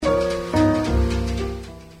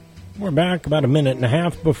we're back about a minute and a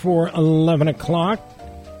half before 11 o'clock.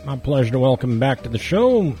 My pleasure to welcome back to the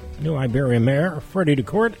show new Iberia Mayor Freddie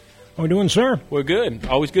DeCourt. How are we doing, sir? We're good.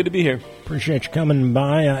 Always good to be here. Appreciate you coming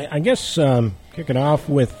by. I guess kick it off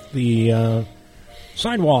with the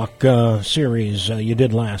sidewalk series you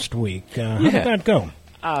did last week. How did that go?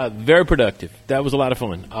 Very productive. That was a lot of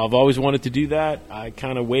fun. I've always wanted to do that. I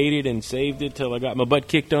kind of waited and saved it till I got my butt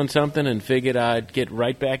kicked on something and figured I'd get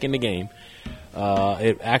right back in the game.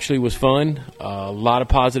 It actually was fun. A lot of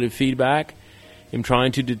positive feedback. I'm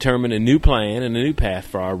trying to determine a new plan and a new path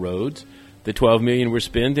for our roads. The $12 million we're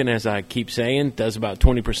spending, as I keep saying, does about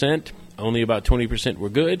 20%. Only about 20% were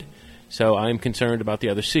good. So I'm concerned about the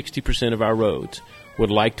other 60% of our roads.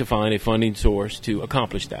 Would like to find a funding source to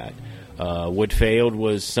accomplish that. What failed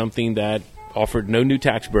was something that offered no new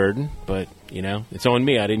tax burden, but, it's on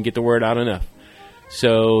me. I didn't get the word out enough.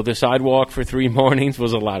 So the sidewalk for 3 mornings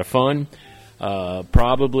was a lot of fun.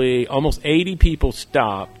 Probably almost 80 people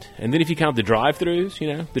stopped. And then if you count the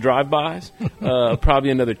drive-throughs, the drive-bys, probably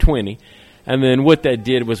another 20. And then what that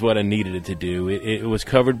did was what I needed it to do. It was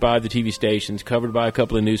covered by the TV stations, covered by a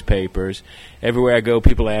couple of newspapers. Everywhere I go,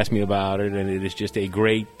 people ask me about it, and it is just a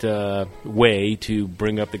great way to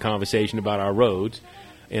bring up the conversation about our roads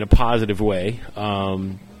in a positive way.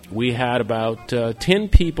 We had about 10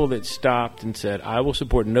 people that stopped and said, I will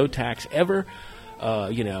support no tax ever.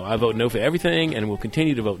 I vote no for everything and will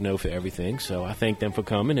continue to vote no for everything. So I thank them for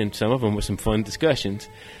coming, and some of them were some fun discussions.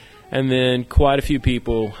 And then quite a few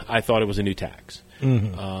people, I thought it was a new tax.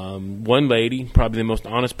 Mm-hmm. One lady, probably the most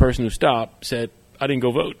honest person who stopped, said, I didn't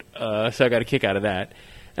go vote. So I got a kick out of that.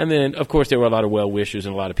 And then, of course, there were a lot of well-wishers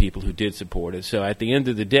and a lot of people who did support it. So at the end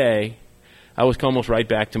of the day, I was almost right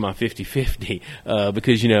back to my 50-50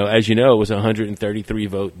 because, as you know, it was a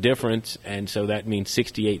 133-vote difference. And so that means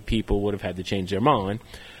 68 people would have had to change their mind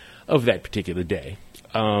of that particular day.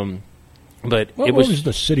 But what was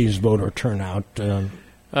the city's voter turnout?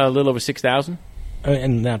 A little over 6,000.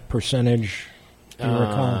 And that percentage, do you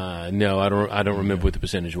recall? No, I don't remember what the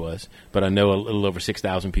percentage was, but I know a little over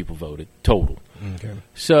 6,000 people voted total. Okay.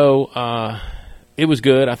 So it was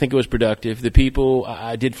good. I think it was productive. The people,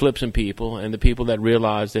 I did flip some people, and the people that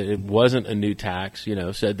realized that it wasn't a new tax,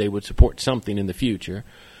 said they would support something in the future.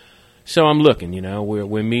 So I'm looking,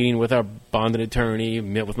 we're meeting with our bonded attorney,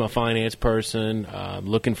 met with my finance person,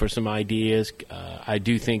 looking for some ideas. I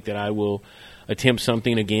do think that I will attempt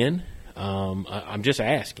something again. I'm just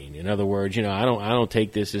asking. In other words, I don't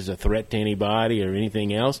take this as a threat to anybody or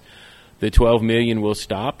anything else. The $12 million will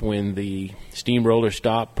stop when the steamroller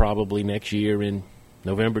stop probably next year in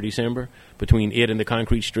November, December, between it and the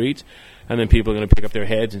concrete streets. And then people are going to pick up their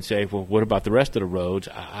heads and say, well, what about the rest of the roads?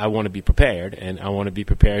 I want to be prepared, and I want to be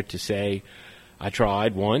prepared to say I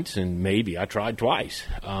tried once and maybe I tried twice.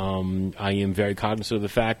 I am very cognizant of the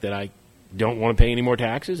fact that I don't want to pay any more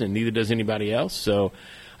taxes, and neither does anybody else. So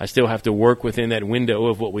I still have to work within that window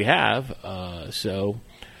of what we have. So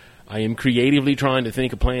I am creatively trying to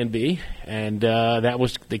think of Plan B, and that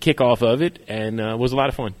was the kickoff of it, and it was a lot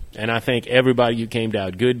of fun. And I thank everybody who came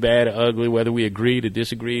down, good, bad, or ugly, whether we agreed or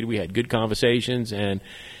disagreed. We had good conversations, and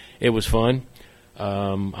it was fun.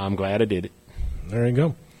 I'm glad I did it. There you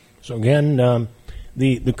go. So, again,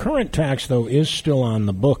 the current tax, though, is still on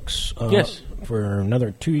the books. Yes. For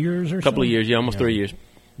another 2 years or so? A couple of years, almost 3 years.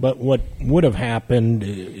 But what would have happened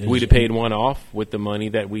is... We'd have paid one off with the money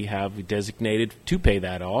that we have designated to pay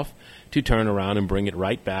that off, to turn around and bring it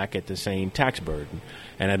right back at the same tax burden.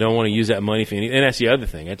 And I don't want to use that money for anything. And that's the other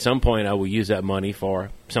thing. At some point, I will use that money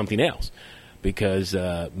for something else. Because,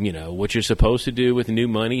 what you're supposed to do with new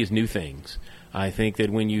money is new things. I think that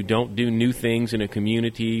when you don't do new things in a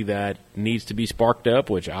community that needs to be sparked up,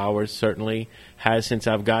 which ours certainly has since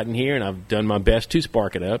I've gotten here, and I've done my best to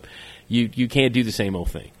spark it up, you can't do the same old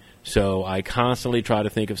thing. So I constantly try to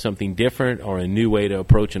think of something different or a new way to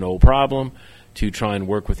approach an old problem to try and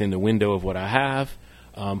work within the window of what I have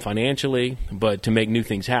financially, but to make new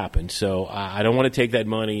things happen. So I don't want to take that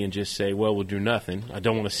money and just say, well, we'll do nothing. I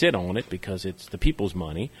don't want to sit on it because it's the people's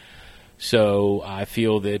money. So I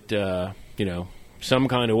feel that... some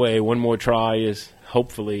kind of way, one more try is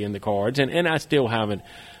hopefully in the cards. And I still haven't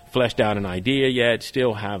fleshed out an idea yet,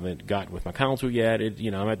 still haven't got with my counsel yet.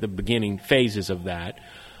 I'm at the beginning phases of that.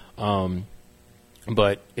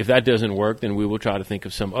 But if that doesn't work, then we will try to think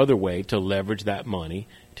of some other way to leverage that money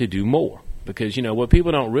to do more. Because, what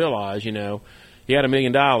people don't realize, you had $1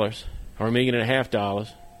 million or $1.5 million,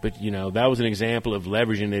 but, that was an example of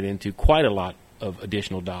leveraging it into quite a lot of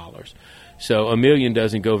additional dollars. So $1 million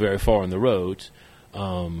doesn't go very far on the roads.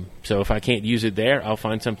 So if I can't use it there, I'll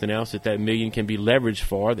find something else that $1 million can be leveraged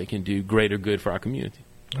for that can do greater good for our community.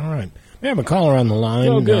 All right. We have a caller on the line.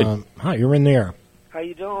 Oh, good. Hi, you're in the air. How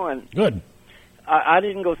you doing? Good. I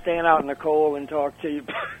didn't go stand out in the cold and talk to you.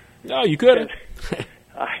 No, you couldn't.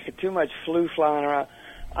 I had too much flu flying around.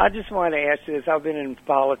 I just wanted to ask you this. I've been in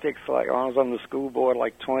politics, I was on the school board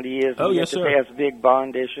 20 years. Oh, yes, sir. They pass big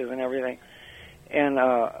bond issues and everything. And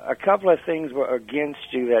a couple of things were against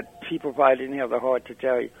you that people probably didn't have the heart to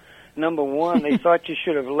tell you. Number one, they thought you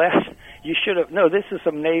should have left. You should have. No, this is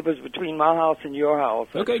some neighbors between my house and your house.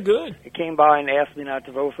 Okay, good. They came by and asked me not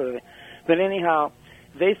to vote for them. But anyhow,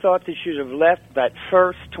 they thought they should have left that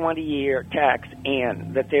first 20-year tax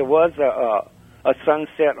in, that there was a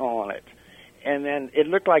sunset on it. And then it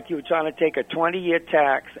looked like you were trying to take a 20-year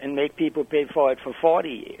tax and make people pay for it for 40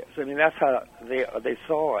 years. I mean, that's how they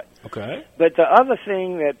saw it. Okay. But the other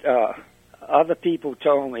thing that other people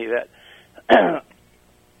told me that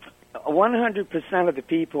 100% of the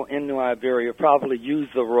people in New Iberia probably use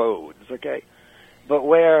the roads, okay? But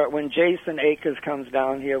when Jason Akers comes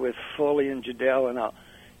down here with Foley and Jadell and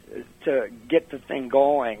to get the thing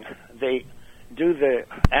going, they do the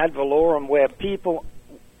ad valorem where people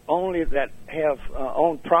only that have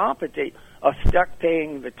own property are stuck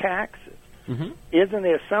paying the taxes. Mm-hmm. Isn't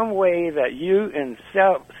there some way that you and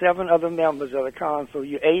seven other members of the council,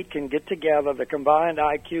 you 8, can get together, the combined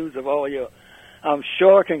IQs of all your, I'm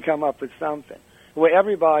sure can come up with something where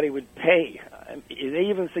everybody would pay? They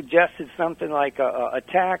even suggested something like a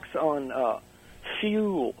tax on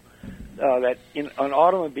fuel, on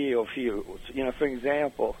automobile fuels. For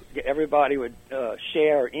example, everybody would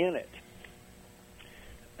share in it.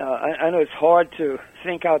 I know it's hard to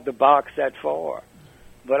think out the box that far,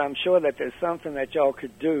 but I'm sure that there's something that y'all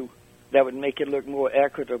could do that would make it look more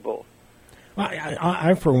equitable.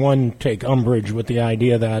 I, for one, take umbrage with the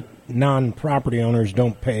idea that non-property owners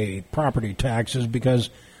don't pay property taxes because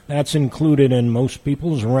that's included in most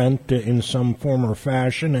people's rent in some form or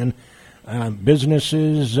fashion, and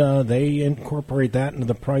businesses, they incorporate that into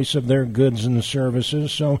the price of their goods and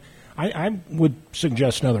services. So I would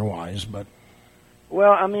suggest otherwise, but...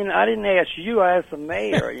 Well, I mean, I didn't ask you. I asked the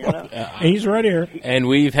mayor, He's right here. And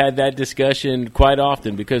we've had that discussion quite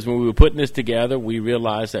often because when we were putting this together, we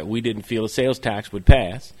realized that we didn't feel a sales tax would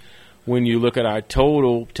pass. When you look at our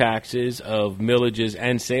total taxes of millages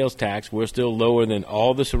and sales tax, we're still lower than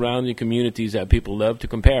all the surrounding communities that people love to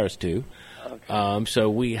compare us to. Okay. So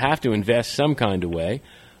we have to invest some kind of way.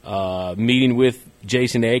 Meeting with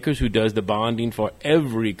Jason Akers, who does the bonding for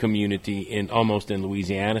every community almost in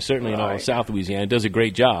Louisiana, certainly in all of South Louisiana, does a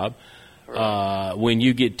great job. Right. When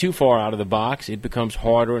you get too far out of the box, it becomes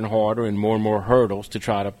harder and harder and more hurdles to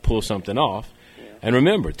try to pull something off. Yeah. And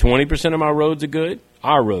remember, 20% of my roads are good,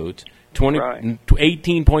 our roads.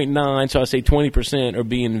 18.9, so I say 20% are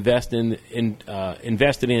being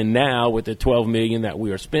invested in now with the $12 million that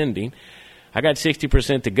we are spending. I got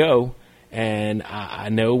 60% to go. And I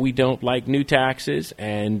know we don't like new taxes,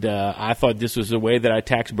 and I thought this was a way that our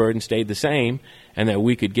tax burden stayed the same and that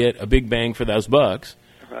we could get a big bang for those bucks.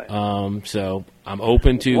 Right. So I'm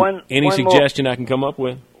open to any suggestion I can come up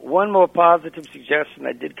with. One more positive suggestion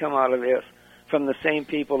that did come out of this from the same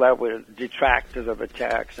people that were detractors of the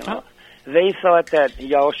tax. They thought that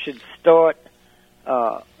y'all should start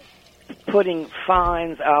putting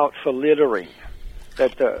fines out for littering.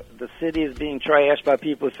 That the city is being trashed by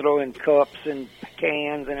people throwing cups and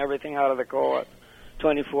cans and everything out of the car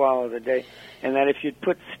 24 hours a day. And that if you'd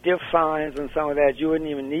put stiff fines on some of that, you wouldn't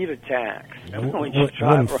even need a tax.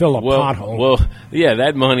 Wouldn't fill a pothole. Well, yeah,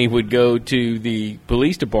 that money would go to the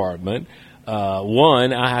police department.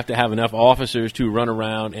 One, I have to have enough officers to run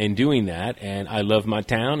around and doing that. And I love my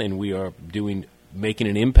town, and we are making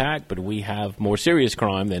an impact, but we have more serious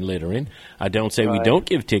crime than littering. I don't say we don't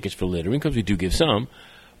give tickets for littering, because we do give some,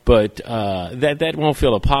 but that won't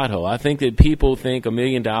fill a pothole. I think that people think $1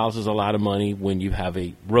 million is a lot of money when you have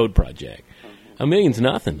a road project. $1 million's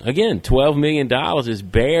nothing. Again, $12 million is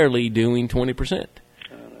barely doing 20%.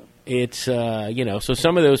 It's so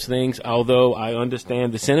some of those things, although I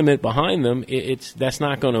understand the sentiment behind them, that's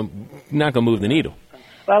not going to move the needle.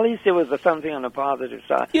 Well, at least there was something on the positive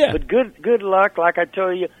side. Yeah. But good luck. Like I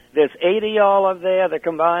told you, there's 8 of y'all up there, the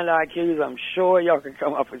combined IQs. I'm sure y'all can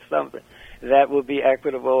come up with something that will be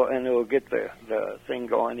equitable, and it will get the thing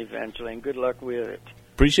going eventually. And good luck with it.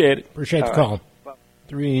 Appreciate it. Appreciate the call.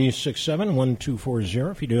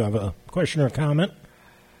 367-1240 if you do have a question or comment.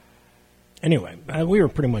 Anyway, we were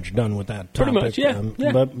pretty much done with that topic. Pretty much, yeah.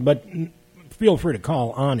 But feel free to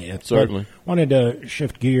call on it. Certainly. But wanted to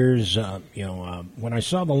shift gears. When I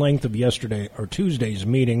saw the length of yesterday or Tuesday's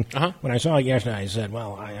meeting, when I saw it yesterday, I said,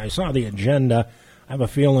 well, I saw the agenda. I have a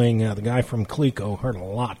feeling the guy from Cleco heard a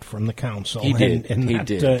lot from the council. He did. And he that,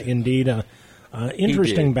 did. Indeed,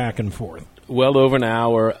 Interesting back and forth. Well over an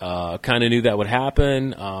hour. Kind of knew that would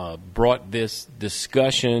happen. Brought this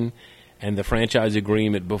discussion and the franchise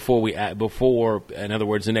agreement before, in other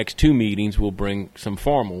words, the next two meetings will bring some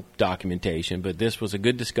formal documentation. But this was a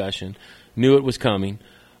good discussion. Knew it was coming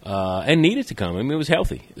and needed to come. I mean, it was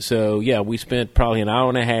healthy. So, yeah, we spent probably an hour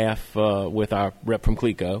and a half with our rep from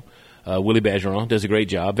Cleco, Willie Bergeron. Does a great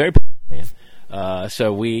job. Very man.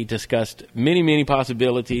 So we discussed many, many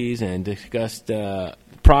possibilities and discussed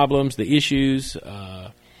problems, the issues,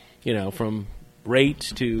 from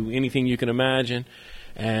rates to anything you can imagine.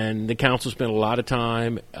 And the council spent a lot of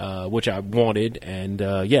time, which I wanted. And,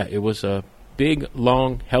 it was a big,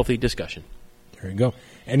 long, healthy discussion. There you go.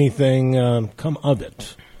 Anything come of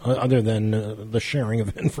it other than the sharing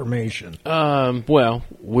of information? Well,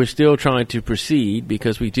 we're still trying to proceed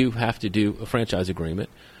because we do have to do a franchise agreement.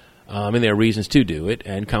 And there are reasons to do it,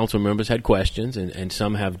 and council members had questions, and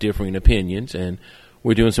some have differing opinions, and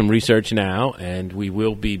we're doing some research now, and we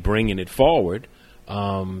will be bringing it forward,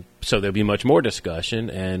 so there'll be much more discussion,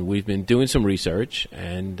 and we've been doing some research,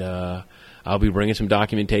 and I'll be bringing some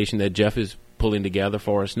documentation that Jeff is pulling together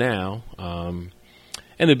for us now,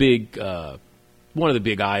 and the big, one of the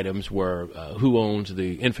big items were who owns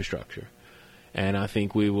the infrastructure. And I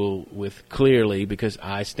think we will, with clearly, because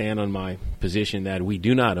I stand on my position that we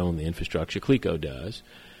do not own the infrastructure, Cleco does.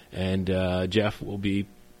 And Jeff will be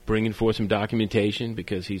bringing forth some documentation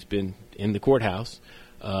because he's been in the courthouse.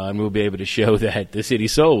 And we'll be able to show that the city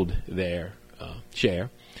sold their share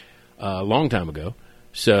a long time ago.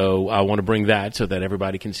 So I want to bring that so that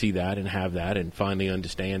everybody can see that and have that and finally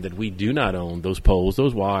understand that we do not own those poles,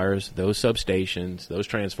 those wires, those substations, those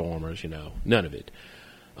transformers, none of it.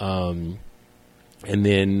 And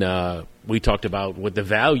then we talked about what the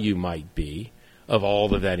value might be of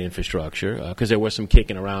all of that infrastructure, because there was some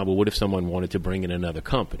kicking around. Well, what if someone wanted to bring in another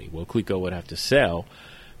company? Well, Cleco would have to sell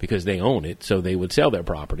because they own it, so they would sell their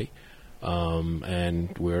property.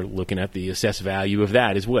 And we're looking at the assessed value of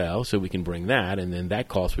that as well, so we can bring that, and then that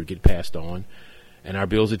cost would get passed on. And our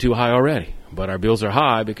bills are too high already. But our bills are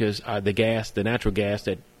high because the natural gas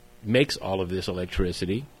that makes all of this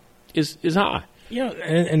electricity is high. Yeah,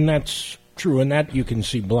 and that's true, and that you can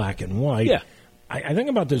see black and white. Yeah. I think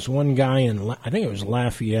about this one guy I think it was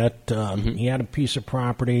Lafayette. He had a piece of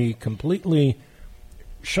property, completely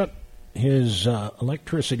shut his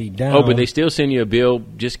electricity down. Oh, but they still send you a bill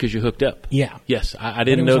just because you're hooked up. Yeah. Yes, I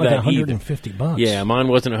didn't know that either. $150. Yeah, mine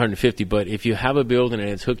wasn't $150, but if you have a building and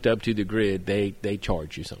it's hooked up to the grid, they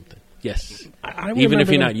charge you something. Yes, even if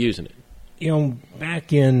you're not using it.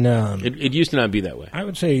 Back in... it used to not be that way. I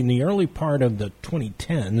would say in the early part of the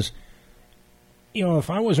 2010s, if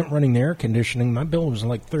I wasn't running the air conditioning, my bill was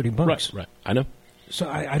like $30. Right. I know. So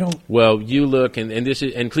I don't... Well, you look, and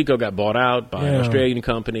Cleco got bought out by an Australian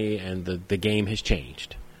company, and the game has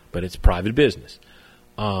changed. But it's private business.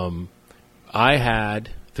 I had,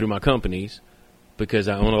 through my companies, because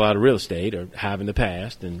I own a lot of real estate, or have in the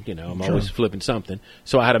past, and, I'm always flipping something,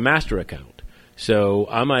 so I had a master account. So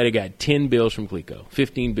I might have got 10 bills from Cleco,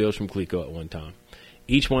 15 bills from Cleco at one time.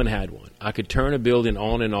 Each one had one. I could turn a building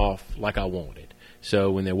on and off like I wanted.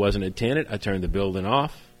 So when there wasn't a tenant, I turned the building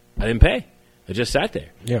off. I didn't pay. I just sat there.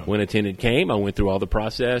 Yeah. When a tenant came, I went through all the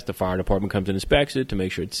process. The fire department comes and inspects it to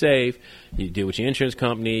make sure it's safe. You deal with your insurance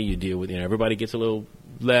company. You deal with, everybody gets a little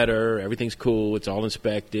letter. Everything's cool. It's all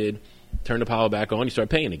inspected. Turn the power back on. You start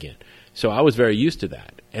paying again. So I was very used to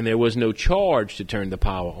that. And there was no charge to turn the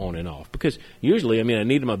power on and off. Because usually, I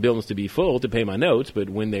needed my buildings to be full to pay my notes. But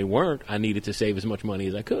when they weren't, I needed to save as much money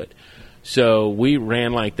as I could. So we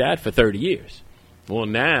ran like that for 30 years. Well,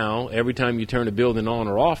 now, every time you turn a building on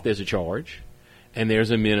or off, there's a charge. And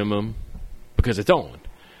there's a minimum because it's on.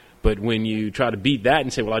 But when you try to beat that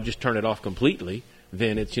and say, well, I'll just turn it off completely,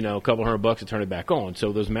 then it's, a couple $100 to turn it back on.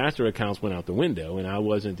 So those master accounts went out the window, and I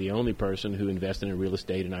wasn't the only person who invested in real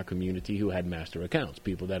estate in our community who had master accounts.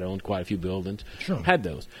 People that owned quite a few buildings had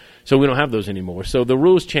those. So we don't have those anymore. So the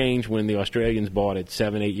rules changed when the Australians bought it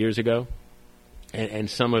 7-8 years ago, and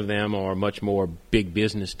some of them are much more big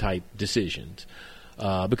business type decisions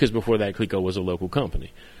because before that, Cleco was a local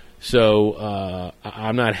company. So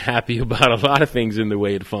I'm not happy about a lot of things in the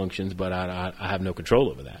way it functions, but I have no control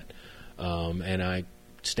over that. And I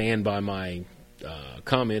stand by my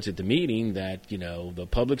comments at the meeting that, the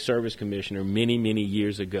Public Service Commissioner many, many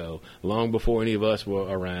years ago, long before any of us were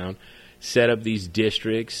around, set up these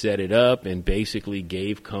districts, set it up, and basically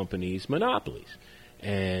gave companies monopolies.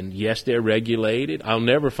 And, yes, they're regulated. I'll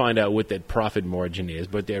never find out what that profit margin is,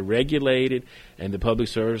 but they're regulated, and the Public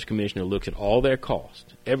Service Commissioner looks at all their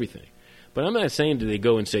costs, everything. But I'm not saying that they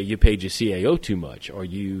go and say you paid your CAO too much, or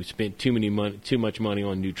you spent too much money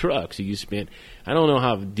on new trucks, or you spent. I don't know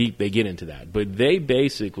how deep they get into that, but they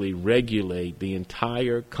basically regulate the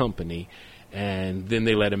entire company, and then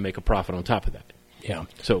they let them make a profit on top of that. Yeah.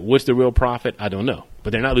 So what's the real profit? I don't know,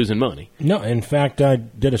 but they're not losing money. No, in fact, I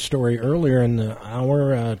did a story earlier in the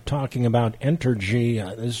hour talking about Entergy.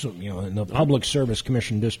 This, in the Public Service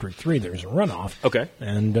Commission District 3, there's a runoff. Okay.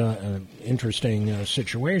 And an interesting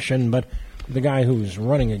situation, but the guy who's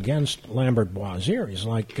running against Lambert Boisier, he's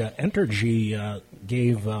like, Entergy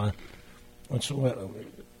gave, I'm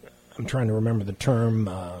trying to remember the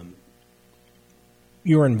term,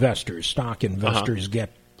 your investors, stock investors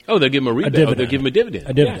get they'll give them a rebate. They'll give them a dividend.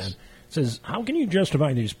 A dividend. Yes. It says, how can you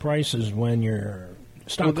justify these prices when your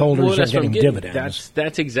stockholders are getting dividends?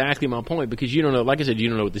 That's exactly my point, because you don't know, like I said, you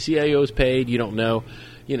don't know what the CAO is paid. You don't know,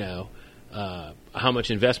 how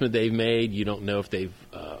much investment they've made. You don't know if they've,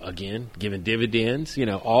 again, given dividends.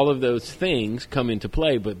 All of those things come into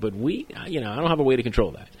play, but we, I don't have a way to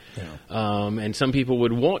control that. Yeah. And some people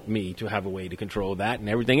would want me to have a way to control that and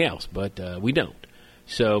everything else, but we don't.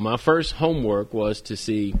 So my first homework was to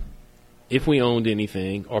see if we owned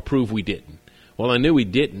anything or prove we didn't. Well, I knew we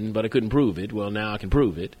didn't, but I couldn't prove it. Well, now I can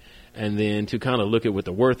prove it. And then to kind of look at what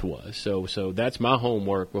the worth was. So that's my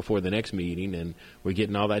homework before the next meeting, and we're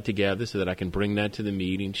getting all that together so that I can bring that to the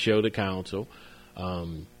meeting, show the council,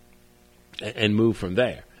 and move from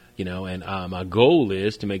there. And my goal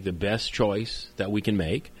is to make the best choice that we can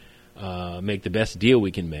make the best deal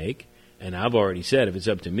we can make. And I've already said, if it's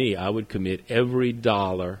up to me, I would commit every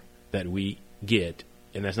dollar that we get.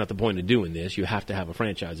 And that's not the point of doing this. You have to have a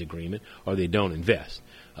franchise agreement or they don't invest.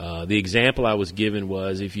 The example I was given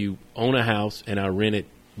was, if you own a house and I rent it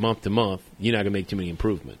month to month, you're not going to make too many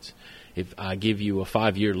improvements. If I give you a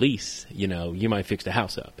 5-year lease, you might fix the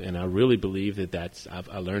house up. And I really believe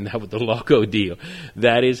I learned that with the Cleco deal.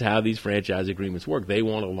 That is how these franchise agreements work. They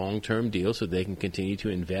want a long-term deal so they can continue to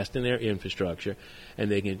invest in their infrastructure,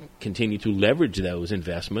 and they can continue to leverage those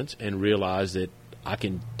investments and realize that I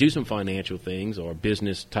can do some financial things or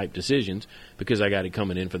business-type decisions because I got it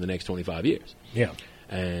coming in for the next 25 years. Yeah.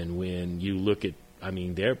 And when you look at,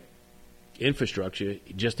 their infrastructure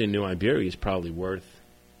just in New Iberia is probably worth,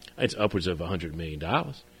 it's upwards of $100 million.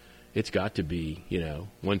 It's got to be,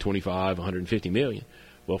 125, 150 million.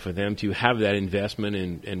 Well, for them to have that investment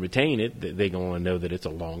and retain it, they're going to know that it's a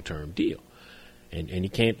long-term deal. And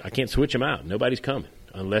I can't switch them out. Nobody's coming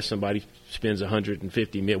unless somebody spends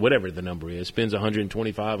 150 million, whatever the number is, spends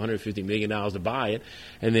 125, 150 million dollars to buy it,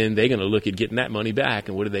 and then they're going to look at getting that money back.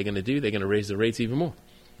 And what are they going to do? They're going to raise the rates even more.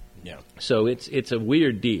 Yeah. So it's a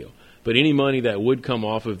weird deal. But any money that would come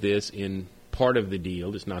off of this in part of the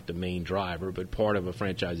deal, it's not the main driver, but part of a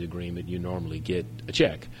franchise agreement, you normally get a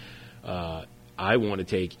check. I want to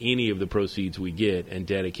take any of the proceeds we get and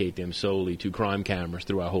dedicate them solely to crime cameras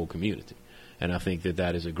through our whole community. And I think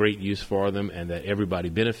that is a great use for them, and that everybody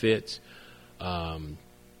benefits. If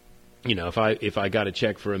I got a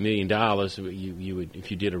check for $1 million, you would,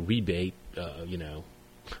 if you did a rebate,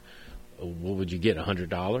 what would you get?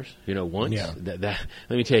 $100? Once. Yeah. Let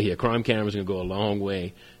me tell you, a crime camera is going to go a long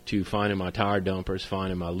way to finding my tire dumpers,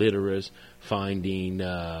 finding my litterers, finding,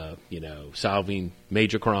 solving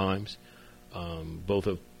major crimes, both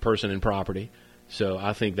of person and property. So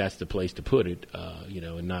I think that's the place to put it,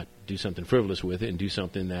 and not do something frivolous with it, and do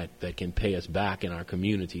something that can pay us back in our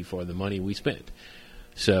community for the money we spent.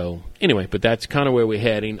 So anyway, but that's kind of where we're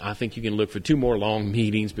heading. I think you can look for 2 more long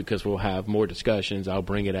meetings because we'll have more discussions. I'll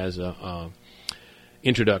bring it as a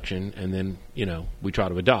introduction, and then, we try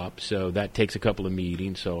to adopt. So that takes a couple of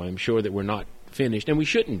meetings. So I'm sure that we're not finished, and we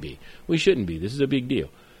shouldn't be. This is a big deal.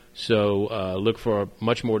 So look for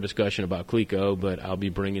much more discussion about Cleco, but I'll be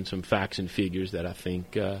bringing some facts and figures that I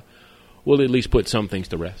think will at least put some things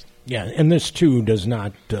to rest. Yeah, and this, too, does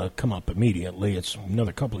not come up immediately. It's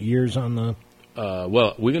another couple of years on the...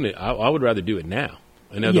 Well, I would rather do it now.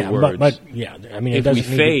 In other words, but if we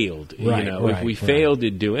failed, if we failed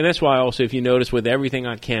to do, and that's why also, if you notice, with everything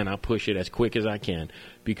I can, I push it as quick as I can,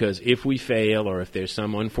 because if we fail, or if there's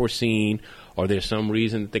some unforeseen, or there's some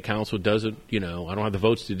reason that the council doesn't, I don't have the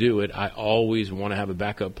votes to do it, I always want to have a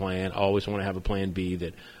backup plan. I always want to have a plan B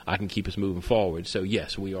that I can keep us moving forward. So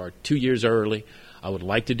yes, we are 2 years early. I would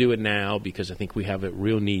like to do it now because I think we have a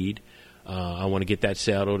real need. I want to get that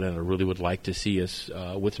settled, and I really would like to see us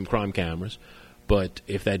with some crime cameras. But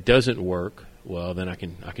if that doesn't work, well, then I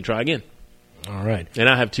can try again. All right. And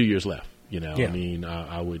I have 2 years left. Yeah.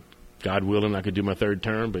 I would, God willing, I could do my 3rd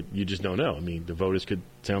term, but you just don't know. The voters could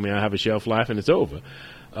tell me I have a shelf life and it's over.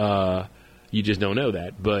 You just don't know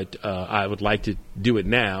that. But I would like to do it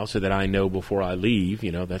now so that I know before I leave.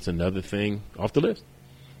 That's another thing off the list.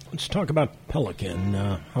 Let's talk about Pelican.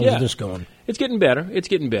 How's this going? It's getting better. It's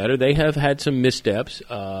getting better. They have had some missteps,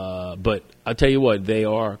 but I'll tell you what, they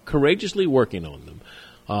are courageously working on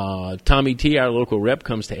them. Tommy T., our local rep,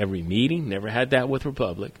 comes to every meeting. Never had that with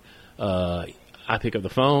Republic. I pick up the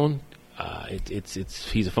phone.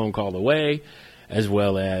 He's a phone call away, as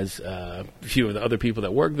well as a few of the other people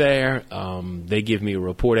that work there. They give me a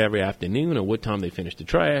report every afternoon on what time they finished the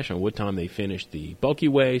trash, on what time they finished the bulky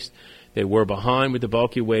waste. They were behind with the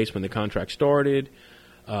bulky waste when the contract started.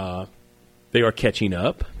 They are catching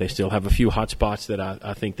up. They still have a few hot spots that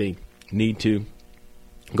I think they need to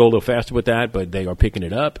go a little faster with that, but they are picking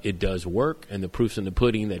it up. It does work, and the proof's in the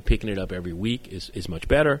pudding that picking it up every week is much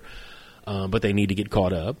better, but they need to get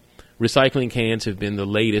caught up. Recycling cans have been the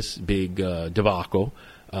latest big debacle.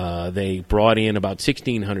 They brought in about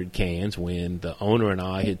 1,600 cans when the owner and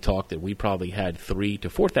I had talked that we probably had 3,000 to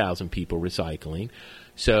 4,000 people recycling.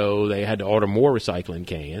 So they had to order more recycling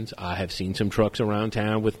cans. I have seen some trucks around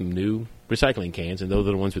town with new recycling cans, and those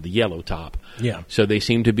are the ones with the yellow top. Yeah. So they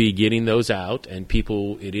seem to be getting those out, and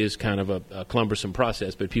people, it is kind of a cumbersome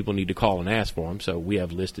process, but people need to call and ask for them. So we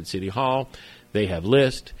have lists at City Hall. They have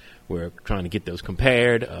lists. We're trying to get those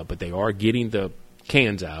compared, but they are getting the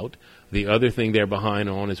cans out. The other thing they're behind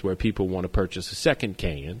on is where people want to purchase a second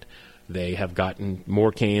can. They have gotten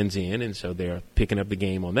more cans in, and so they're picking up the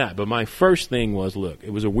game on that. But my first thing was, look, it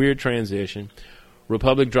was a weird transition.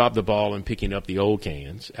 Republic dropped the ball in picking up the old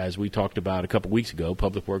cans. As we talked about a couple weeks ago,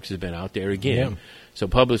 Public Works has been out there again. Yeah. So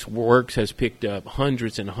Public Works has picked up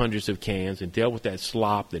hundreds and hundreds of cans and dealt with that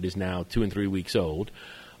slop that is now 2 and 3 weeks old.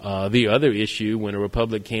 The other issue, when a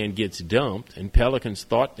Republic can gets dumped, and Pelicans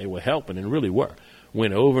thought they were helping and really were,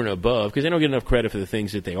 went over and above, because they don't get enough credit for the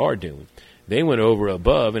things that they are doing. They went over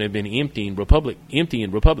above and have been emptying Republic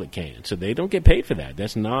cans. So they don't get paid for that.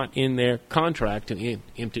 That's not in their contract to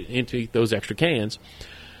empty those extra cans.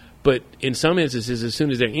 But in some instances, as soon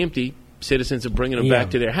as they're empty, citizens are bringing them back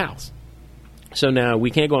to their house. So now we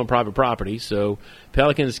can't go on private property, so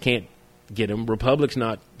Pelicans can't get them. Republic's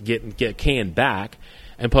not get canned back,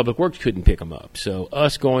 and Public Works couldn't pick them up. So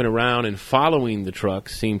us going around and following the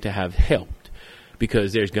trucks seemed to have helped.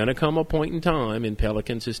 Because there's going to come a point in time, and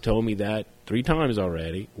Pelicans has told me that 3 times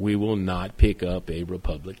already, we will not pick up a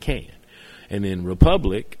Republic can. And then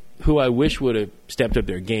Republic, who I wish would have stepped up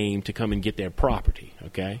their game to come and get their property,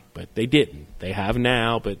 okay? But they didn't. They have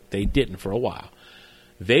now, but they didn't for a while.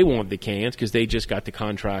 They want the cans because they just got the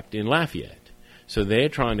contract in Lafayette. So they're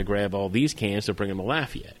trying to grab all these cans to bring them to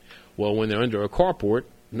Lafayette. Well, when they're under a carport,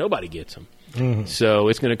 nobody gets them. Mm-hmm. So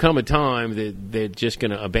it's going to come a time that they're just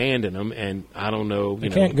going to abandon them, and I don't know. You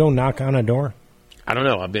can't go knock on a door? I don't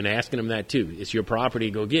know. I've been asking them that, too. It's your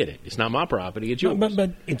property. Go get it. It's not my property. It's yours.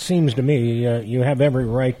 But it seems to me you have every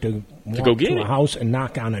right to walk go get to a house and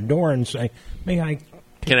knock on a door and say, may I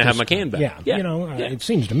Can I have my can back? Yeah. It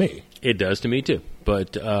seems to me. It does to me, too.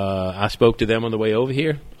 But I spoke to them on the way over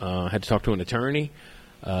here. I had to talk to an attorney.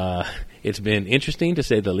 It's been interesting, to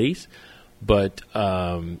say the least. But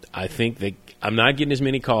I think that I'm not getting as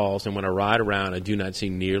many calls, and when I ride around, I do not see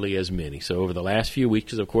nearly as many. So over the last few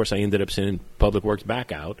weeks, of course, I ended up sending Public Works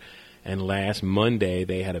back out, and last Monday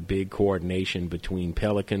they had a big coordination between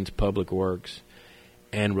Pelicans, Public Works,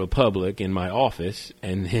 and Republic in my office,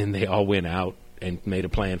 and then they all went out and made a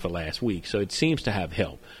plan for last week. So it seems to have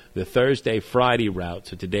helped. The Thursday, Friday route,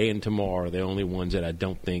 so today and tomorrow, are the only ones that I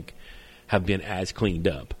don't think have been as cleaned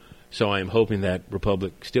up. So I am hoping that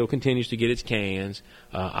Republic still continues to get its cans.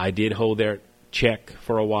 I did hold their check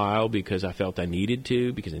for a while because I felt I needed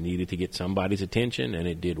to, because I needed to get somebody's attention, and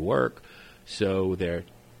it did work. So their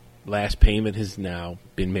last payment has now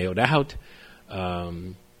been mailed out.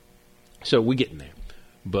 So we're getting there.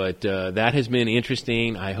 But that has been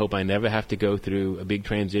interesting. I hope I never have to go through a big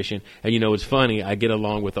transition. And, it's funny. I get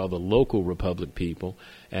along with all the local Republic people.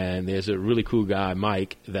 And there's a really cool guy,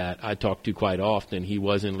 Mike, that I talk to quite often. He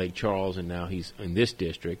was in Lake Charles, and now he's in this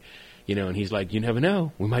district. And he's like, you never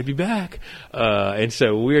know. We might be back. And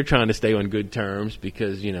so we're trying to stay on good terms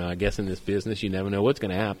because, I guess in this business you never know what's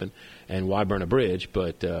going to happen and why burn a bridge.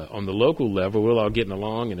 But on the local level, we're all getting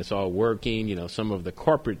along and it's all working. Some of the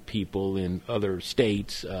corporate people in other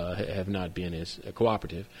states have not been as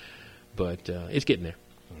cooperative. But it's getting there.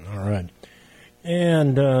 All right.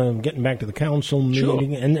 And getting back to the council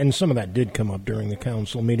meeting, sure. and some of that did come up during the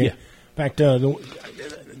council meeting. Yeah. In fact,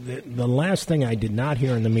 the last thing I did not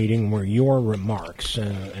hear in the meeting were your remarks,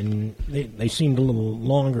 and they seemed a little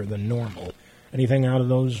longer than normal. Anything out of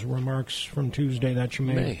those remarks from Tuesday that you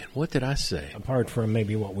made? Man, what did I say? Apart from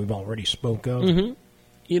maybe what we've already spoke of. Mm-hmm.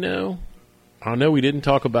 I know we didn't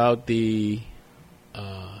talk about the.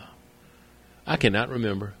 I cannot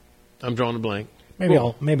remember. I'm drawing a blank. Maybe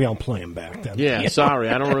I'll play him back then. Yeah, sorry,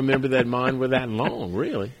 I don't remember that mine were that long.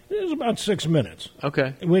 Really, it was about 6 minutes.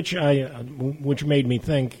 Okay, which made me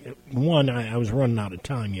think. One, I was running out of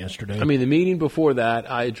time yesterday. I mean, the meeting before that,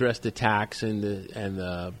 I addressed the tax and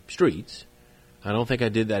the streets. I don't think I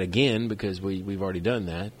did that again because we've already done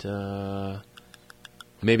that.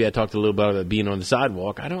 Maybe I talked a little about being on the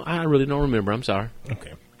sidewalk. I really don't remember. I'm sorry.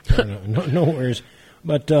 Okay, no worries.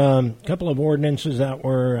 But a couple of ordinances that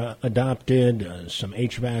were adopted, some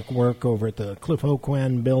HVAC work over at the Cliff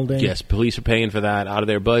Oakwan building. Yes, police are paying for that out of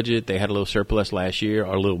their budget. They had a little surplus last year,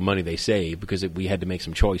 or a little money they saved, because we had to make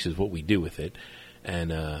some choices what we do with it. And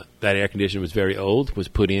that air conditioner was very old, was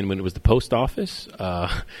put in when it was the post office.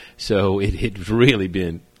 So it had really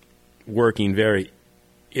been working very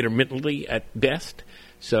intermittently at best.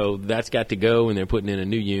 So that's got to go, and they're putting in a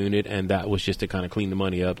new unit, and that was just to kind of clean the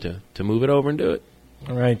money up to move it over and do it.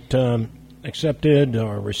 All right. Accepted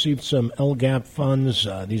or received some LGAP funds.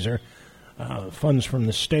 These are funds from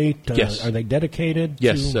the state. Yes. Are they dedicated?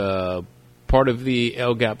 Yes. Part of the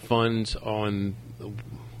LGAP funds on...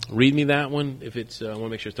 Read me that one if it's. I want to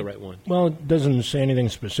make sure it's the right one. Well, it doesn't say anything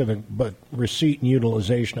specific, but receipt and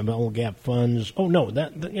utilization of LGAP funds. Oh no,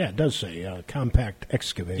 it does say compact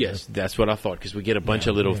excavator. Yes, that's what I thought, because we get a bunch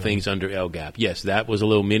of little things under LGAP. Yes, that was a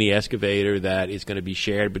little mini excavator that is going to be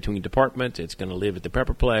shared between departments. It's going to live at the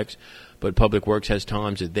Pepperplex, but Public Works has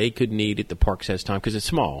times that they could need it. The Parks has time because it's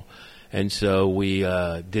small, and so we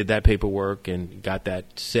did that paperwork and got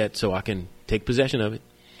that set so I can take possession of it.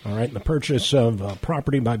 All right, the purchase of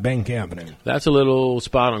property by Bank Avenue. That's a little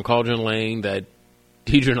spot on Cauldron Lane that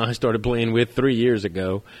Deidre and I started playing with 3 years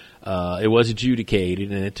ago. It was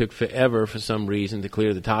adjudicated, and it took forever for some reason to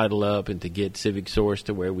clear the title up and to get Civic Source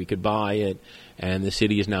to where we could buy it. And the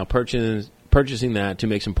city is now purchasing that to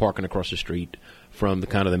make some parking across the street from the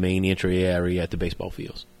kind of the main entry area at the baseball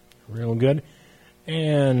fields. Real good.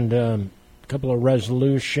 And... couple of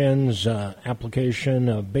resolutions, application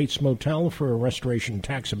of Bates Motel for a restoration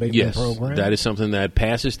tax abatement program. Yes, that is something that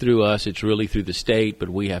passes through us. It's really through the state, but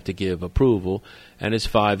we have to give approval. And it's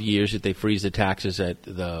 5 years that they freeze the taxes at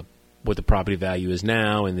what the property value is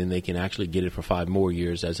now, and then they can actually get it for 5 more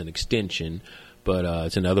years as an extension. But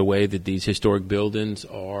it's another way that these historic buildings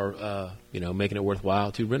are, making it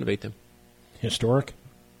worthwhile to renovate them. Historic?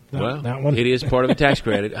 That one? It is part of a tax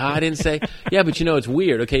credit. I didn't say, but it's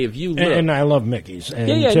weird. Okay, if you look. And I love Mickey's. And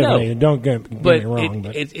Tiffany, don't get me wrong.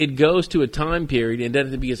 But it goes to a time period, and it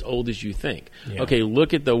doesn't have to be as old as you think. Yeah. Okay,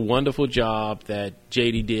 look at the wonderful job that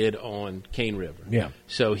J.D. did on Cane River. Yeah.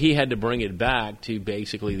 So he had to bring it back to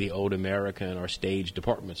basically the old American or stage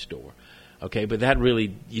department store. Okay, but that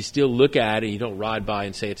really, you still look at it, you don't ride by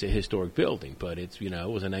and say it's a historic building, but it's, it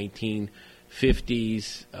was a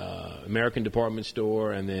 1950s American department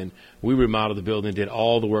store, and then we remodeled the building, did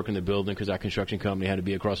all the work in the building because our construction company had to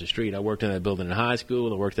be across the street. I worked in that building in high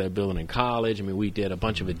school. I worked in that building in college. I mean, we did a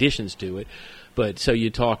bunch of additions to it. But so you're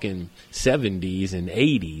talking 70s and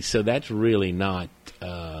 80s, so that's really not,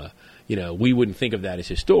 we wouldn't think of that as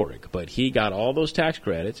historic. But he got all those tax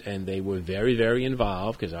credits, and they were very, very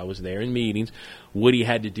involved because I was there in meetings, what he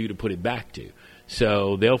had to do to put it back to.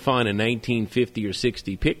 So they'll find a 1950 or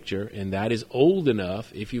 60 picture, and that is old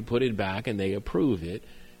enough if you put it back and they approve it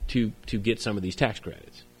to get some of these tax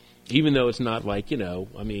credits. Even though it's not like,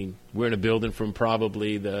 we're in a building from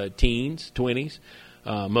probably the teens, 20s.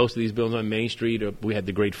 Most of these buildings on Main Street, we had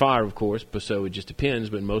the Great Fire, of course, but so it just depends.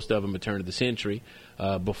 But most of them are turn of the century.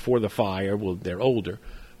 Before the fire, they're older.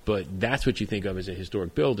 But that's what you think of as a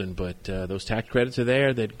historic building. But those tax credits are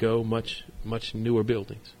there that go much, much newer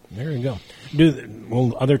buildings. There you go.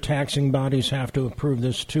 Will other taxing bodies have to approve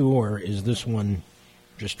this too, or is this one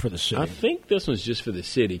just for the city? I think this one's just for the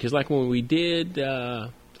city. Because like when we did,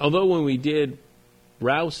 when we did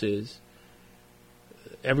Rouse's,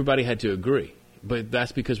 everybody had to agree. But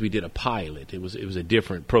that's because we did a pilot. It was a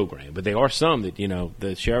different program. But there are some that,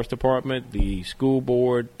 the sheriff's department, the school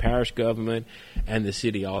board, parish government, and the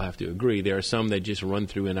city all have to agree. There are some that just run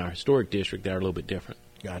through in our historic district that are a little bit different.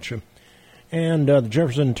 Gotcha. And the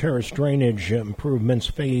Jefferson Terrace Drainage Improvements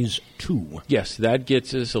Phase 2. Yes, that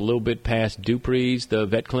gets us a little bit past Dupree's, the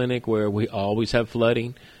vet clinic, where we always have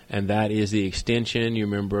flooding. And that is the extension. You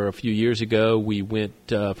remember a few years ago, we went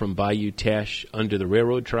from Bayou Teche under the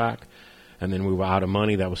railroad track. And then we were out of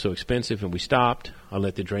money. That was so expensive, and we stopped. I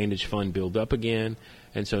let the drainage fund build up again,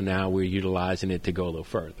 and so now we're utilizing it to go a little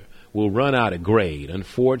further. We'll run out of grade.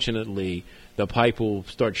 Unfortunately, the pipe will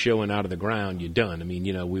start showing out of the ground. You're done.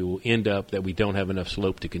 We will end up that we don't have enough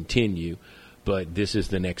slope to continue. But this is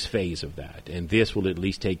the next phase of that, and this will at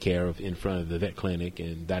least take care of in front of the vet clinic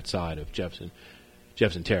and that side of Jefferson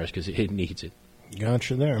Terrace, because it needs it.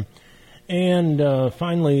 Gotcha there. And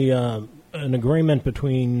finally, an agreement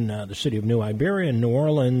between the city of New Iberia and New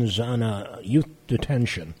Orleans on youth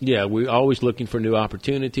detention. Yeah, we're always looking for new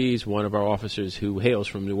opportunities. One of our officers who hails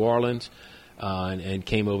from New Orleans and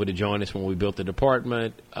came over to join us when we built the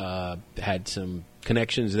department had some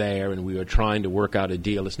connections there, and we were trying to work out a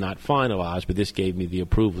deal. It's not finalized, but this gave me the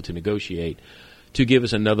approval to negotiate to give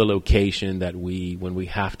us another location that when we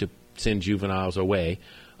have to send juveniles away,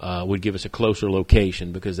 would give us a closer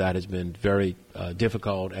location, because that has been very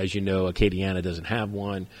difficult. As you know, Acadiana doesn't have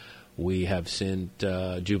one. We have sent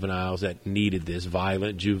juveniles that needed this,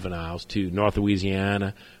 violent juveniles, to North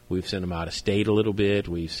Louisiana. We've sent them out of state a little bit.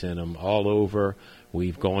 We've sent them all over.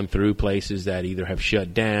 We've gone through places that either have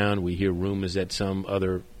shut down. We hear rumors that some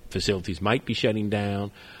other facilities might be shutting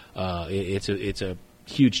down. It's a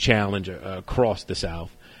huge challenge across the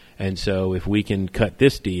South. And so if we can cut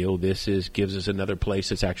this deal, gives us another place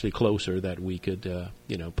that's actually closer that we could,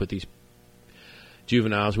 put these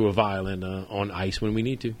juveniles who are violent on ice when we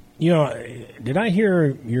need to. Did I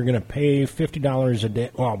hear you're going to pay $50 a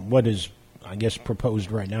day? Well, what is, I guess,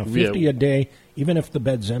 proposed right now? $50 a day, even if the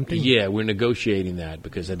bed's empty? Yeah, we're negotiating that,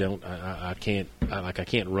 because I can't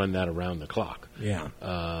run that around the clock. Yeah.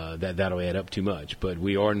 That'll add up too much. But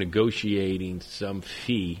we are negotiating some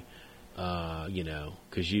fee.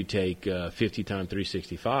 Because you take 50 times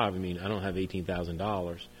 365. I mean, I don't have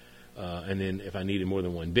 $18,000, and then if I needed more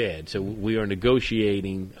than one bed, so we are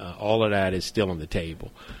negotiating. All of that is still on the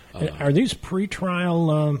table. Are these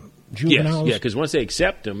pretrial juveniles? Yes, because once they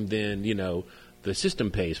accept them, then the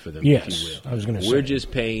system pays for them. Yes, if you will. I was going to say. We're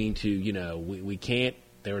just paying to we can't.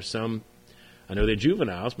 There are some. I know they're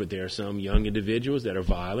juveniles, but there are some young individuals that are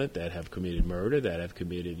violent, that have committed murder, that have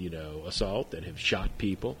committed assault, that have shot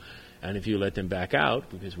people. And if you let them back out,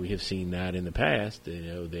 because we have seen that in the past,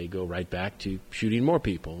 they go right back to shooting more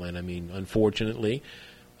people. And I mean, unfortunately,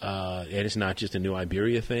 and it's not just a New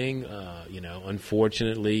Iberia thing.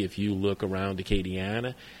 Unfortunately, if you look around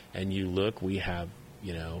Acadiana and we have,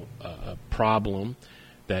 a problem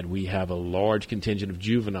that we have a large contingent of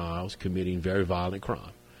juveniles committing very violent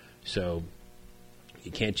crime. So you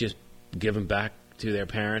can't just give them back to their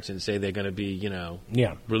parents and say they're going to be,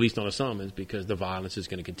 released on a summons, because the violence is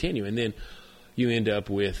going to continue. And then you end up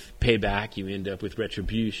with payback, you end up with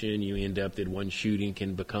retribution, you end up that one shooting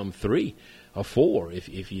can become 3 or 4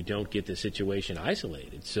 if you don't get the situation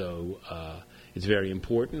isolated. So it's very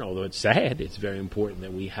important, although it's sad, it's very important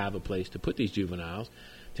that we have a place to put these juveniles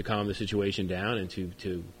to calm the situation down and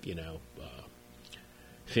to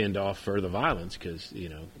fend off further violence, because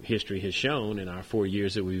history has shown in our 4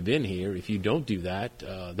 years that we've been here, if you don't do that,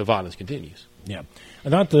 the violence continues. Yeah. I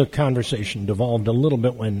thought the conversation devolved a little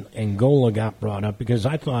bit when Angola got brought up, because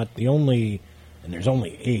I thought there's only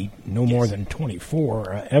 8, no more than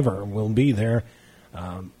 24 ever will be there,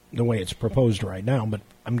 the way it's proposed right now. But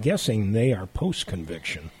I'm guessing they are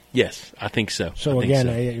post-conviction. Yes, I think so. So again,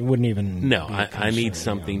 I wouldn't even. No, I need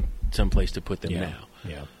someplace to put them now.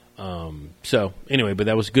 Yeah. So anyway, but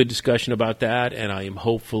that was a good discussion about that, and I am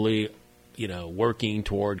hopefully, working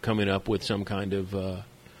toward coming up with some kind of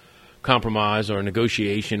compromise or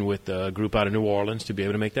negotiation with a group out of New Orleans to be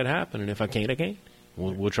able to make that happen. And if I can't, I can't.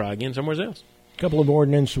 We'll try again somewhere else. A couple of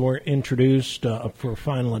ordinances were introduced up for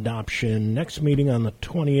final adoption. Next meeting on the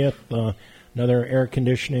 20th, another air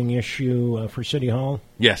conditioning issue for City Hall.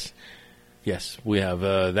 Yes, we have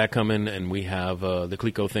that coming, and we have the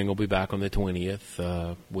Cleco thing will be back on the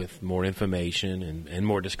 20th with more information and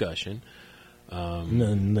more discussion. And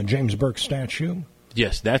then the James Burke statue.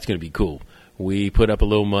 Yes, that's going to be cool. We put up a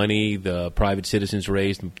little money. The private citizens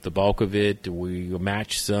raised the bulk of it. We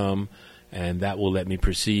matched some, and that will let me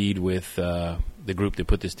proceed with the group that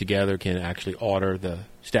put this together can actually order the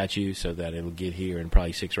statue so that it will get here in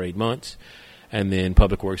probably 6 or 8 months. And then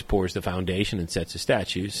Public Works pours the foundation and sets the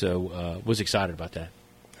statue. So was excited about that.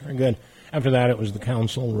 Very good. After that, it was the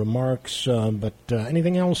council remarks. But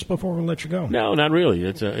anything else before we let you go? No, not really.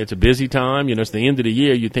 It's a busy time. It's the end of the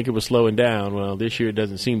year. You'd think it was slowing down. Well, this year it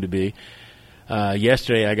doesn't seem to be.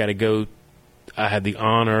 Yesterday, I got to go. I had the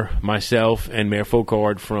honor, myself and Mayor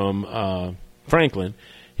Focard from Franklin.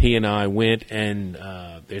 He and I went, and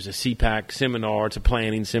there's a CPAC seminar. It's a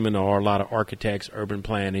planning seminar. A lot of architects, urban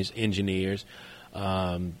planners, engineers,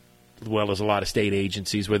 as well as a lot of state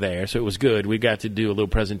agencies were there. So it was good. We got to do a little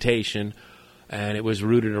presentation, and it was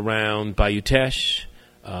rooted around Bayou Teche,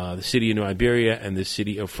 the city of New Iberia, and the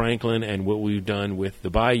city of Franklin, and what we've done with the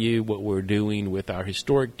Bayou, what we're doing with our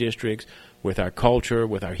historic districts, with our culture,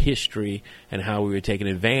 with our history, and how we were taking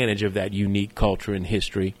advantage of that unique culture and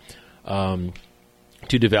history to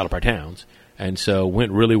develop our towns. And so it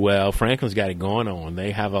went really well. Franklin's got it going on.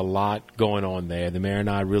 They have a lot going on there. The mayor and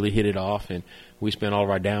I really hit it off, and we spent all of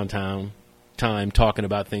our downtown time talking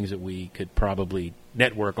about things that we could probably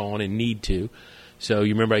network on and need to. So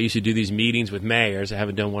you remember I used to do these meetings with mayors. I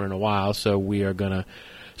haven't done one in a while, so we are going to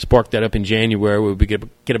spark that up in January, where we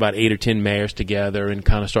get about 8 or 10 mayors together and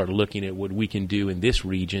kind of start looking at what we can do in this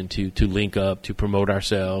region to link up, to promote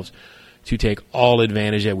ourselves, to take all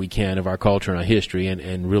advantage that we can of our culture and our history,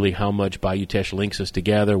 and really how much Bayou Teche links us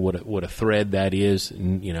together, what a thread that is,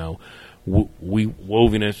 and, we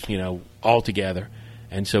woven us, all together.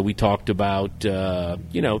 And so we talked about,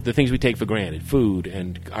 the things we take for granted, food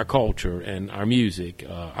and our culture and our music,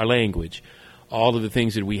 our language, all of the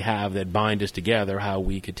things that we have that bind us together, how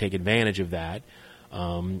we could take advantage of that.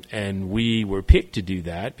 And we were picked to do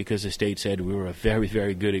that because the state said we were a very,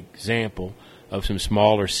 very good example of some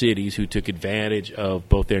smaller cities who took advantage of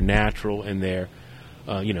both their natural and their,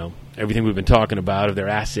 everything we've been talking about, of their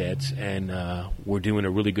assets. And we're doing a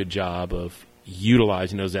really good job of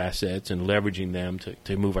utilizing those assets and leveraging them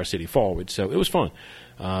to move our city forward. So it was fun.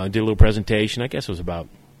 Did a little presentation. I guess it was about,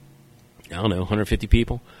 150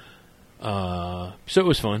 people. So it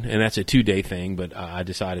was fun, and that's a 2-day thing, but I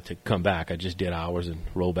decided to come back. I just did hours and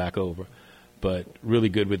roll back over. But really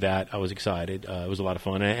good with that. I was excited. It was a lot of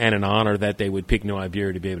fun, and an honor that they would pick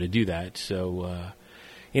Iberia to be able to do that. So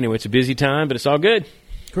anyway, it's a busy time, but it's all good.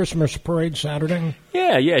 Christmas parade Saturday?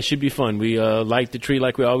 Yeah, it should be fun. We light the tree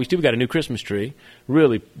like we always do. We got a new Christmas tree.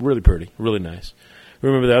 Really, really pretty. Really nice.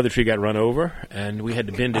 Remember the other tree got run over, and we had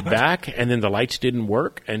to bend it back, and then the lights didn't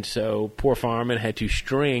work, and so poor fireman had to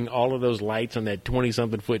string all of those lights on that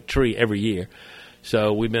 20-something-foot tree every year.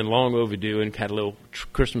 So we've been long overdue and had a little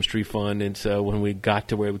Christmas tree fund, and so when we got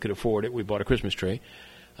to where we could afford it, we bought a Christmas tree.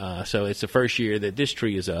 So it's the first year that this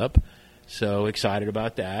tree is up, so excited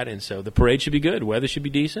about that. And so the parade should be good. Weather should be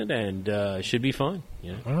decent, and it should be fun.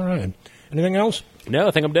 Yeah. All right. Anything else? No,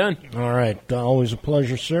 I think I'm done. All right. Always a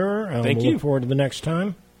pleasure, sir. Thank you. Look forward to the next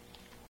time.